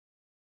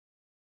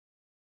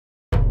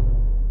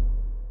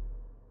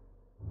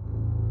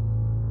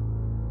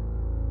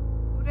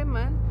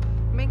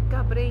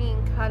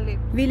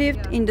We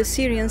lived in the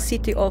Syrian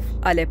city of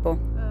Aleppo.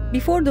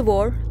 Before the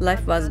war,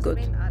 life was good.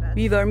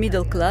 We were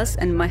middle class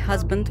and my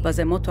husband was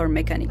a motor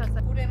mechanic.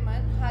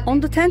 On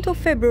the 10th of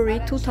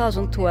February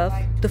 2012,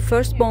 the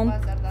first bomb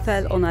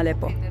fell on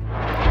Aleppo.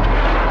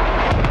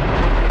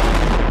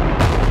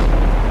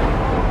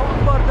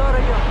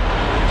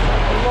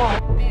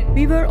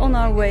 We were on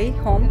our way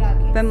home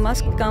when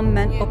masked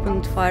gunmen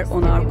opened fire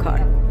on our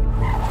car.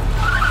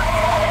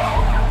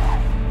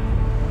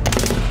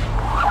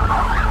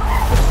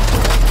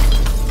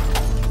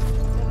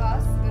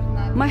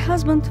 My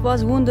husband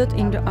was wounded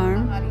in the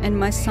arm and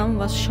my son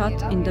was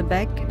shot in the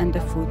back and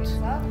the foot.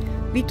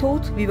 We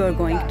thought we were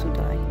going to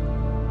die.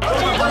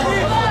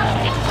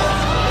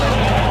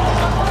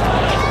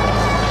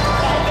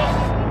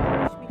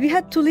 We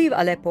had to leave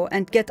Aleppo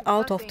and get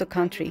out of the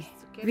country.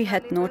 We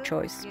had no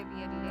choice.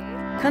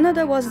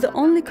 Canada was the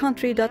only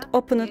country that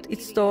opened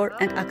its door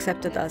and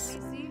accepted us.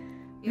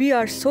 We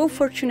are so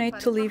fortunate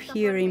to live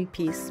here in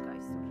peace.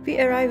 We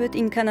arrived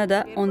in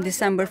Canada on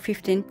December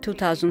 15,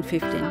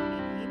 2015.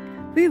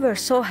 We were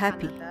so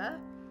happy.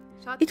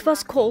 It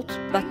was cold,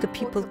 but the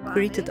people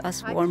greeted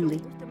us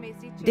warmly.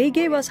 They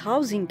gave us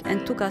housing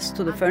and took us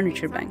to the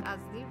furniture bank.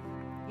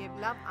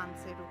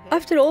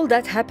 After all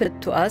that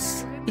happened to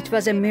us, it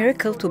was a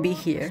miracle to be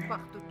here.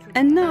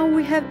 And now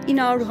we have in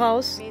our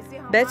house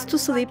beds to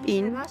sleep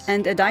in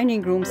and a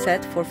dining room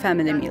set for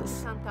family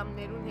meals.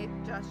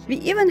 We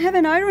even have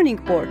an ironing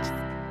board,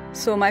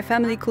 so my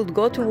family could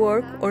go to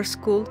work or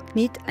school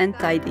neat and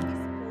tidy.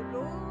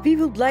 We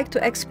would like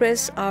to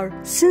express our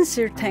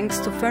sincere thanks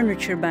to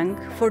Furniture Bank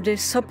for their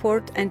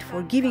support and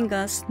for giving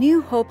us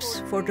new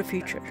hopes for the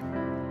future.